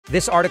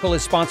This article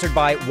is sponsored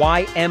by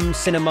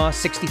Y.M.CINEMA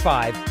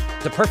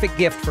 65, the perfect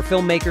gift for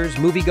filmmakers,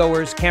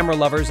 moviegoers, camera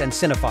lovers, and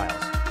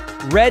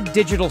cinephiles. RED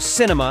Digital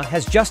Cinema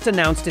has just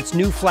announced its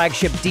new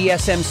flagship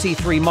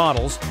DSM-C3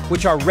 models,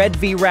 which are RED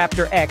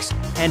V-Raptor X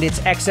and its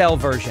XL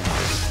version.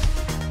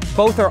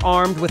 Both are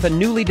armed with a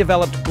newly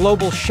developed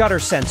global shutter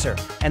sensor,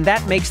 and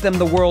that makes them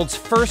the world's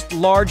first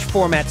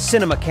large-format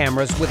cinema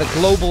cameras with a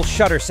global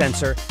shutter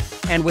sensor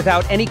and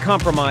without any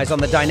compromise on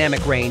the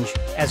dynamic range,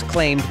 as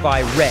claimed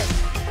by RED.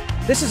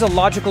 This is a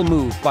logical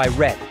move by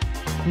RED.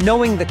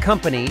 Knowing the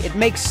company, it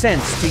makes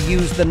sense to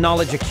use the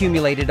knowledge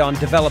accumulated on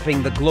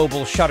developing the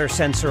global shutter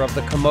sensor of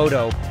the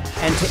Komodo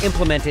and to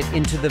implement it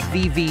into the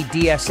VV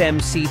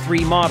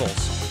DSM-C3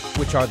 models,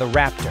 which are the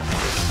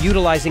Raptor.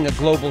 Utilizing a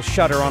global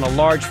shutter on a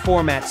large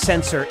format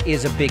sensor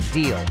is a big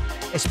deal,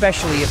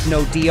 especially if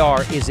no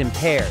DR is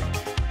impaired.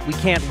 We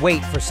can't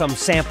wait for some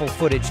sample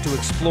footage to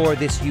explore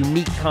this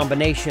unique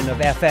combination of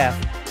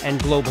FF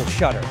and global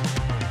shutter.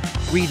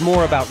 Read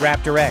more about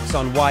Raptor X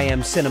on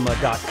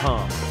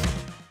ymcinema.com.